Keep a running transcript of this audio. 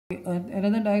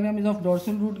Another diagram is of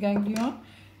dorsal root ganglion.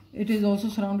 It is also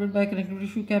surrounded by connective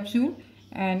tissue capsule,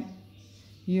 and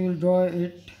you will draw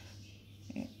it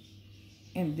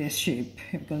in this shape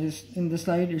because in the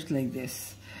slide it's like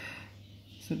this.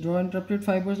 So draw interrupted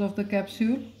fibers of the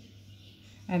capsule,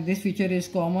 and this feature is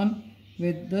common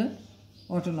with the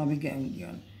autonomic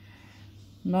ganglion.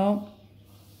 Now,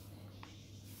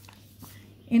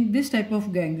 in this type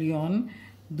of ganglion,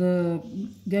 the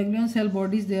ganglion cell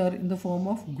bodies, they are in the form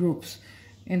of groups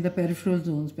in the peripheral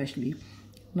zone especially.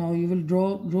 Now you will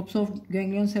draw groups of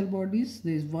ganglion cell bodies.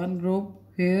 There is one group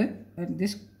here, and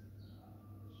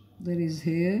there is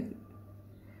here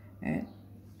and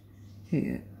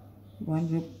here one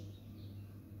group,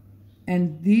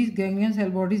 and these ganglion cell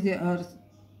bodies, they are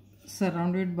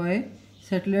surrounded by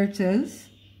satellite cells.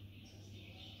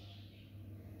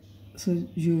 So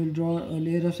you will draw a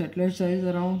layer of satellite cells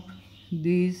around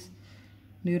these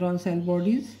neuron cell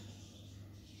bodies,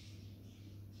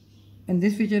 and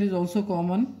this feature is also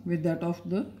common with that of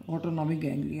the autonomic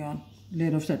ganglion,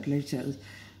 layer of satellite cells.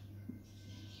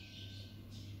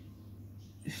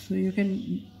 So you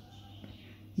can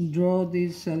draw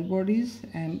these cell bodies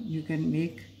and you can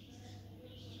make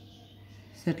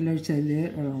satellite cell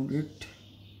layer around it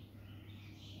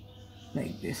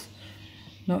like this.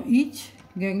 Now each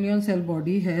ganglion cell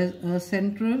body has a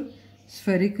central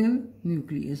spherical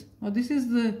nucleus. Now this is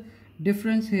the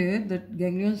difference here, that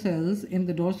ganglion cells in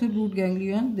the dorsal root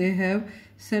ganglion, they have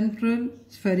central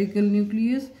spherical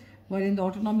nucleus, while in the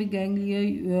autonomic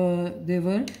ganglia they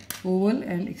were oval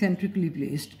and eccentrically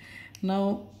placed.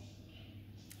 Now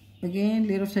again,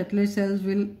 layer of satellite cells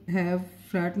will have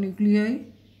flat nuclei,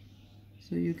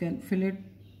 so you can fill it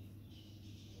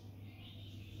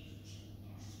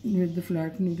with the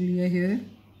flat nuclei here.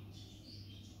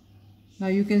 Now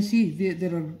you can see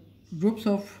there are groups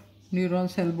of neuron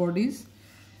cell bodies.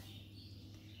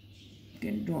 You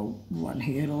can draw one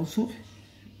here also.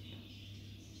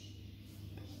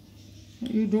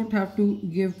 You don't have to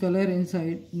give color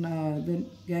inside the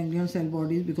ganglion cell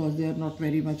bodies because they are not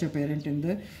very much apparent in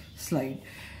the slide.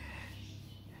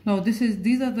 Now these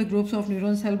are the groups of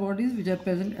neuron cell bodies which are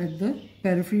present at the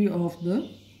periphery of the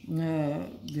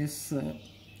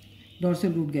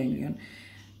dorsal root ganglion.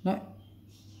 Now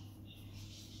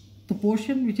the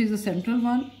portion which is the central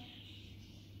one,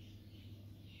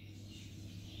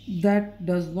 that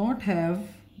does not have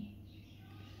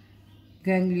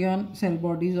ganglion cell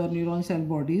bodies or neuron cell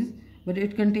bodies, but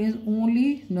it contains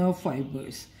only nerve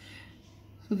fibers.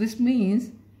 So this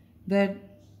means that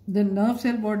the nerve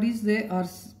cell bodies, they are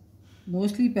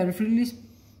mostly peripherally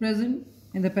present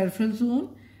in the peripheral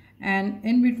zone, and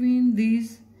in between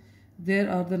these there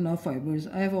are the nerve fibers.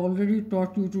 I have already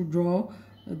taught you to draw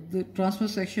the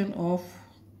transverse section of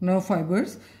nerve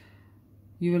fibers.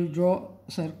 You will draw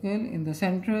a circle in the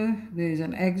center, there is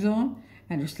an axon,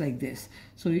 and it's like this.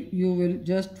 So you will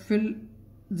just fill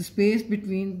the space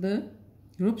between the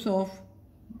groups of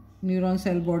neuron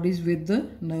cell bodies with the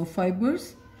nerve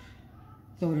fibers,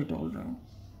 cover it all around.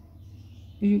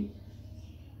 You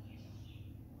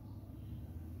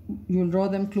will draw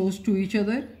them close to each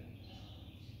other.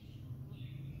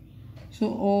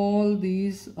 So all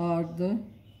these are the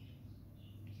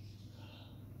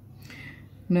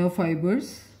nerve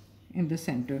fibers in the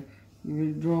center. You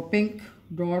will draw pink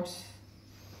dots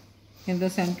in the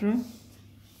center.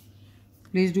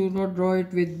 Please do not draw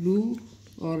it with blue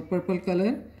or purple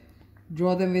color.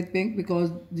 Draw them with pink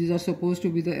because these are supposed to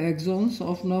be the axons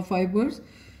of nerve fibers.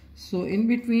 So in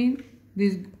between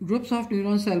these groups of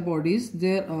neuron cell bodies,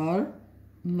 there are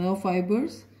nerve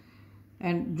fibers,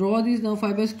 and draw these nerve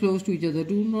fibers close to each other.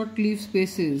 Do not leave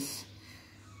spaces.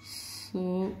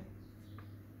 So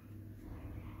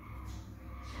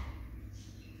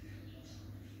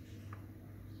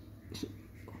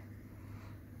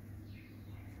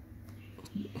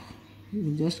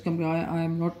just come. I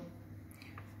am not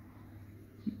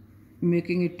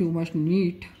making it too much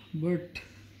neat, but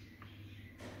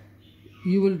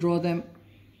you will draw them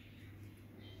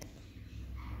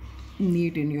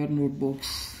neat in your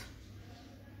notebooks.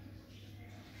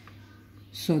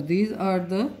 So these are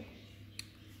the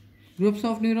groups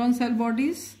of neuron cell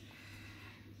bodies,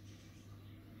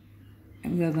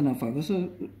 and they are the nerve fibers. So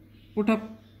put up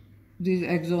these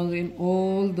axons in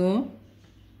all the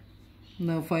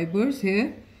nerve fibers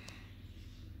here.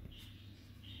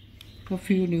 A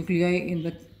few nuclei in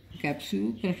the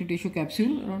capsule, connective tissue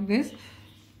capsule around this.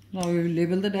 Now we will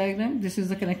label the diagram. This is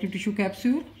the connective tissue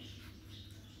capsule.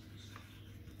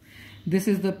 This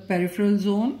is the peripheral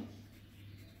zone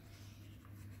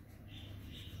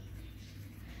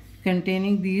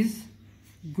containing these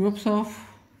groups of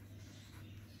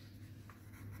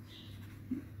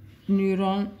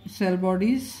neuron cell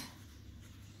bodies,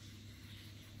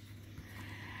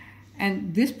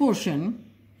 and this portion,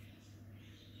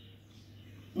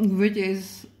 which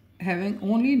is having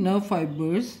only nerve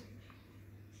fibers,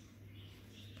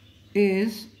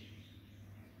 is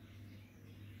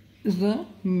the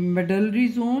medullary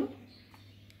zone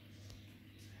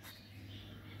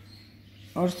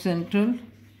or central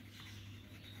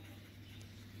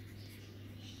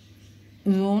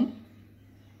zone.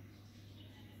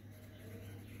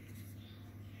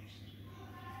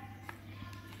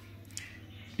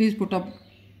 Please put up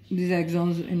these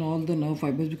axons in all the nerve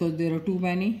fibers, because there are too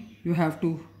many. You have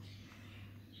to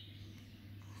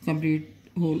complete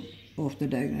whole of the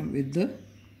diagram with the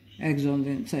axons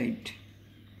inside.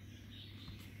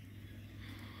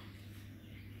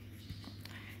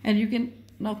 And you can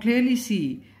now clearly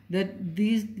see that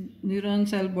these neuron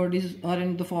cell bodies are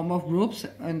in the form of groups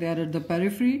and they are at the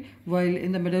periphery, while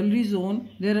in the medullary zone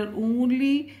there are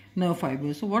only nerve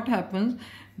fibers. So what happens?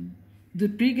 The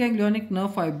preganglionic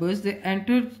nerve fibers, they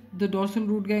enter the dorsal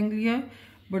root ganglia,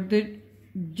 but they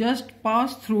just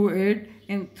pass through it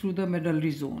through the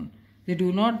medullary zone. They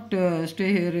do not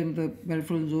stay here in the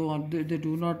peripheral zone, or they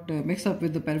do not mix up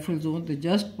with the peripheral zone. They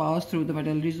just pass through the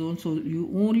medullary zone. So you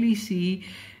only see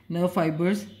nerve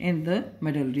fibers in the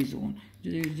medullary zone.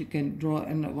 You can draw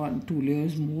in 1-2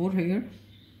 layers more here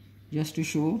just to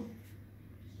show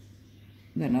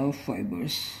the nerve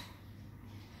fibers.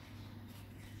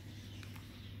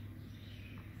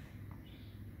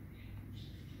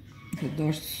 So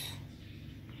that's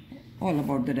all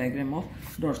about the diagram of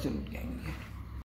dorsal root ganglia.